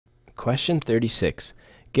Question 36.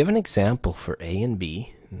 Give an example for A and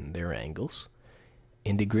B, their angles,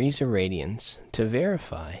 in degrees or radians to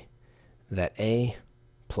verify that cosine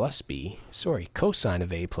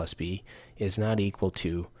of A plus B is not equal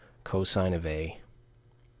to cosine of A.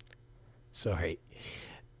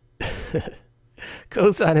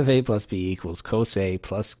 Cosine of A plus B equals cos A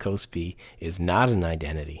plus cos B is not an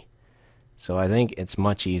identity. So I think it's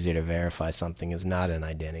much easier to verify something is not an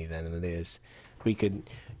identity than it is. We could,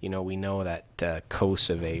 we know that cos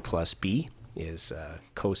of A plus B is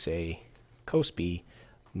cos A cos B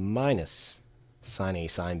minus sine A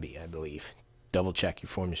sine B, I believe. Double check your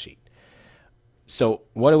formula sheet. So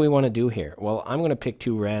what do we want to do here? Well, I'm going to pick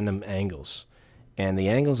two random angles. And the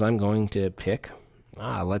angles I'm going to pick,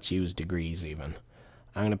 let's use degrees even.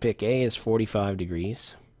 I'm going to pick A as 45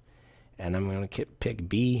 degrees. And I'm going to pick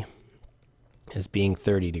B as being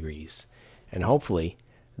 30 degrees. And hopefully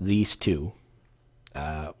these two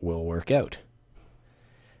will work out.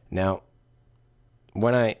 Now,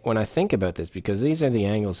 when I think about this, because these are the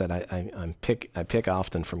angles that I pick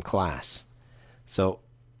often from class, so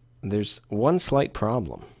there's one slight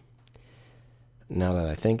problem. Now that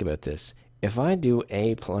I think about this, if I do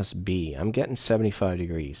A plus B, I'm getting 75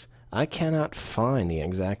 degrees. I cannot find the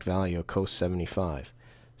exact value of cos 75,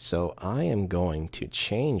 so I am going to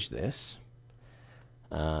change this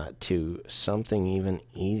to something even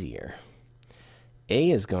easier.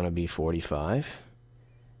 A is going to be 45,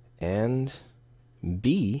 and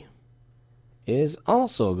B is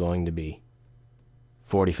also going to be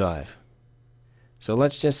 45. So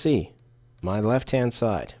let's just see my left-hand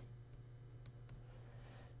side.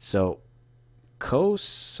 So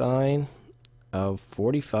cosine of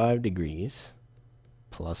 45 degrees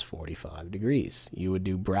plus 45 degrees. You would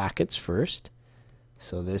do brackets first.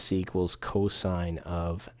 So this equals cosine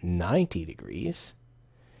of 90 degrees.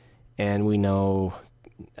 And we know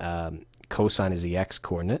cosine is the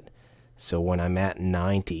x-coordinate. So when I'm at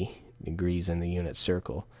 90 degrees in the unit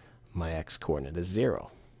circle, my x-coordinate is 0.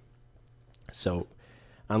 So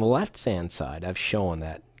on the left-hand side, I've shown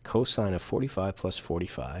that cosine of 45 plus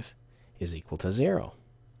 45 is equal to 0.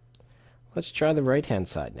 Let's try the right-hand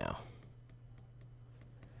side now.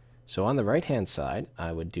 So on the right-hand side,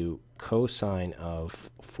 I would do cosine of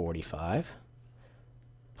 45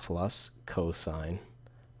 plus cosine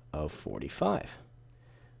of 45.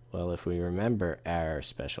 Well, if we remember our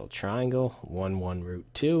special triangle, 1 root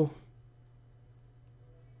 2,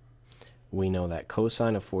 we know that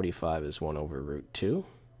cosine of 45 is 1 over root 2.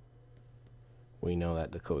 We know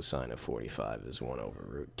that the cosine of 45 is 1 over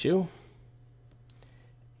root 2.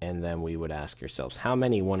 And then we would ask ourselves, how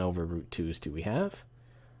many 1 over root 2's do we have?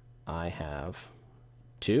 I have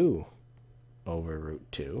 2 over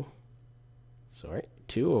root 2.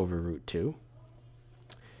 2 over root 2,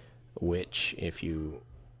 which, if you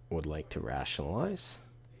would like to rationalize,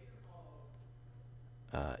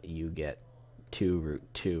 you get 2 root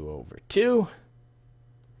 2 over 2,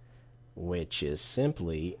 which is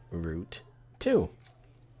simply root 2.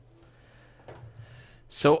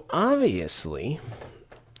 So obviously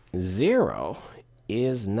 0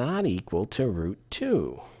 is not equal to root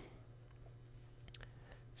 2.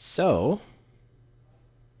 So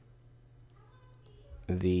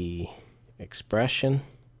the expression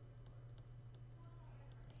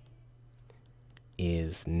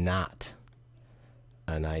is not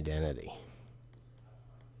an identity.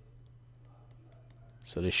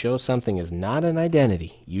 So to show something is not an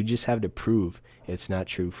identity, you just have to prove it's not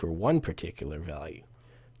true for one particular value.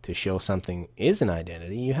 To show something is an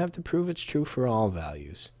identity, you have to prove it's true for all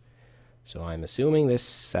values. So I'm assuming this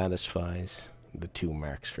satisfies the 2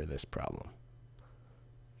 marks for this problem.